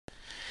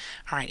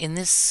All right, in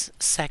this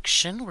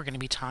section, we're going to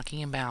be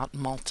talking about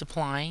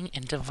multiplying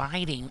and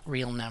dividing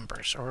real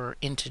numbers or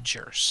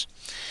integers.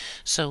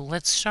 So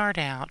let's start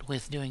out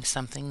with doing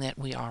something that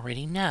we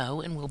already know,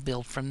 and we'll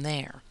build from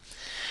there.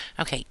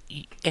 Okay,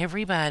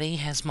 everybody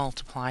has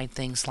multiplied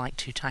things like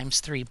 2 times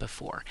 3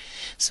 before,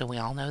 so we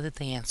all know that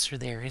the answer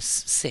there is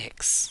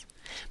 6.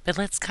 But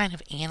let's kind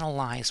of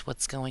analyze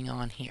what's going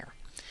on here.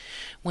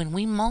 When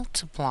we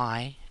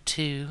multiply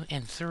 2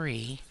 and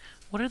 3,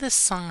 what are the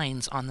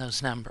signs on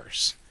those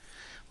numbers?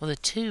 Well, the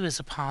 2 is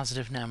a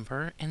positive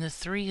number and the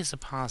 3 is a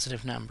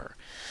positive number.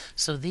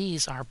 So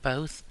these are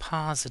both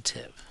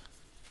positive.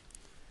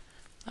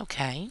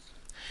 Okay.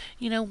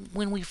 You know,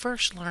 when we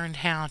first learned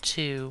how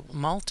to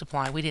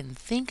multiply, we didn't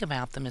think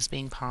about them as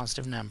being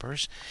positive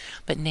numbers,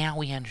 but now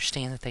we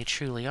understand that they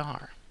truly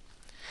are.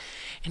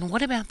 And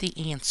what about the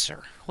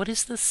answer? What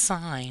is the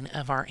sign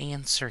of our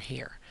answer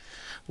here?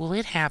 Well,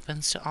 it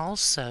happens to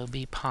also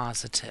be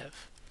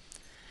positive.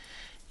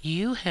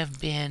 You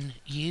have been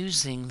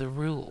using the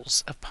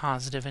rules of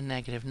positive and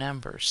negative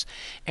numbers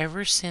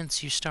ever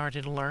since you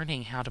started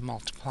learning how to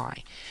multiply.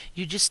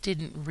 You just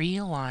didn't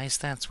realize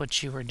that's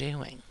what you were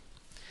doing.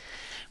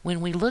 When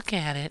we look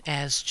at it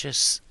as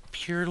just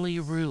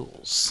purely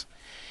rules,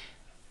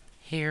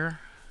 here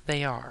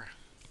they are.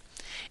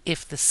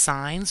 If the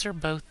signs are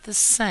both the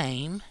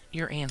same,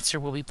 your answer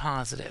will be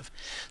positive.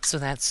 So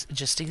that's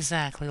just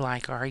exactly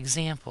like our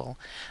example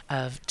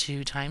of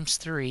 2 times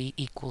 3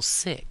 equals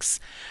 6.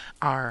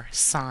 Our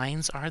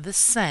signs are the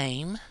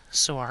same,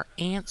 so our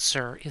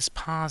answer is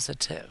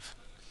positive.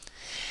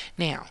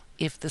 Now,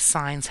 if the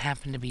signs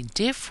happen to be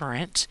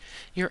different,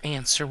 your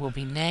answer will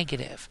be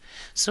negative.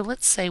 So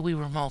let's say we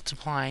were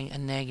multiplying a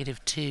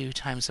negative 2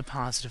 times a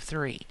positive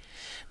 3.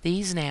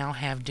 These now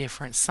have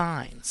different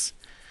signs.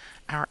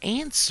 Our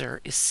answer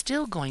is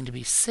still going to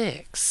be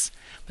 6,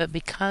 but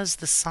because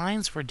the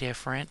signs were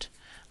different,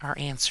 our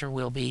answer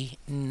will be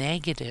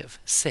negative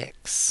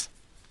 6.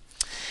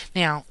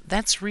 Now,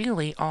 that's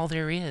really all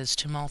there is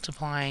to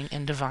multiplying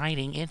and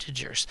dividing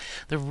integers.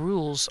 The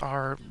rules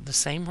are the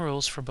same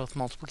rules for both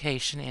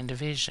multiplication and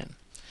division.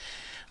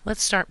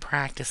 Let's start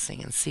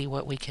practicing and see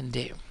what we can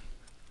do.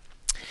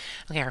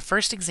 Okay, our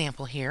first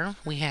example here,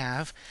 we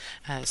have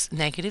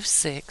negative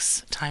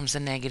 6 times a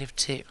negative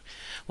 2.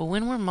 Well,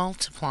 when we're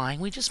multiplying,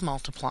 we just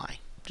multiply.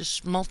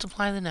 Just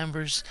multiply the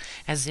numbers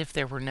as if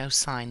there were no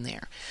sign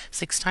there.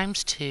 6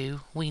 times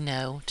 2 we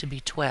know to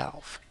be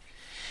 12.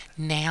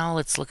 Now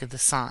let's look at the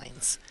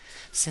signs.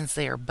 Since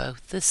they are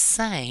both the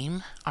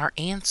same, our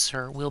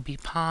answer will be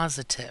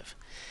positive.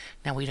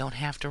 Now we don't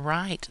have to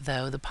write,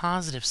 though, the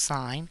positive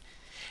sign.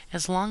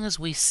 As long as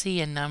we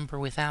see a number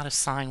without a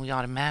sign, we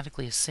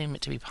automatically assume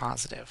it to be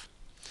positive.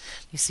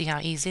 You see how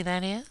easy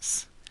that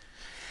is?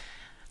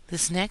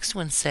 This next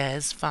one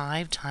says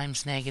 5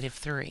 times negative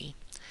 3.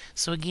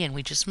 So again,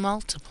 we just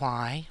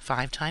multiply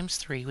 5 times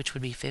 3, which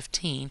would be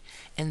 15,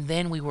 and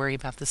then we worry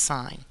about the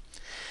sign.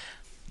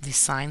 The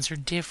signs are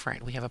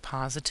different. We have a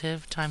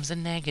positive times a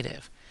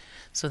negative.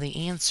 So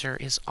the answer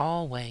is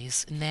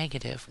always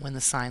negative when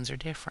the signs are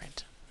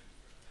different.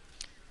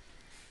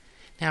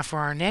 Now for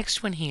our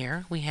next one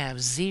here, we have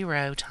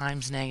 0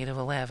 times negative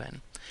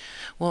 11.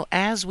 Well,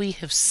 as we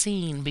have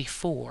seen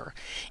before,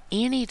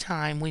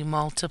 anytime we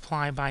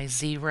multiply by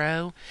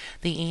 0,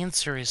 the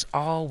answer is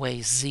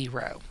always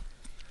 0.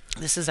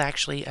 This is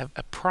actually a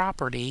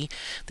property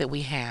that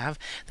we have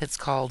that's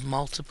called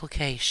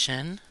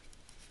multiplication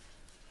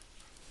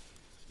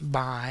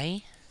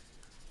by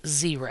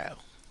 0.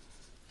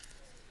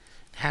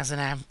 It has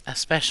a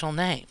special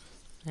name.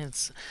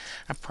 It's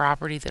a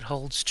property that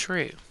holds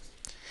true.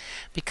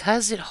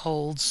 Because it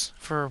holds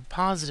for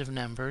positive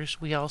numbers,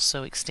 we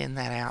also extend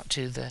that out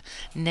to the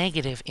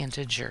negative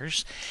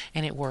integers,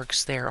 and it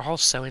works there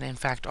also, and in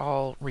fact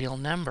all real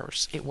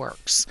numbers it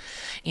works.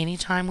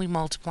 Anytime we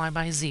multiply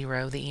by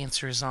 0, the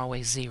answer is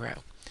always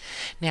 0.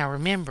 Now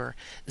remember,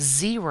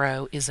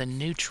 0 is a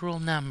neutral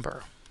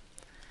number.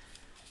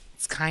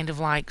 It's kind of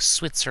like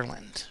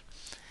Switzerland.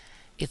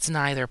 It's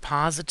neither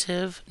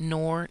positive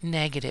nor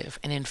negative,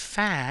 and in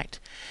fact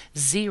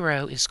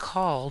 0 is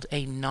called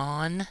a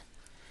non-negative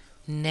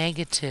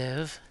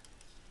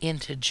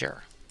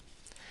integer.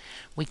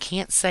 We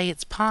can't say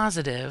it's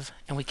positive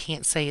and we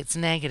can't say it's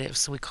negative,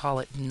 so we call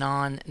it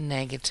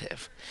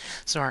non-negative.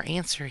 So our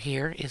answer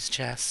here is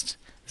just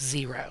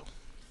 0.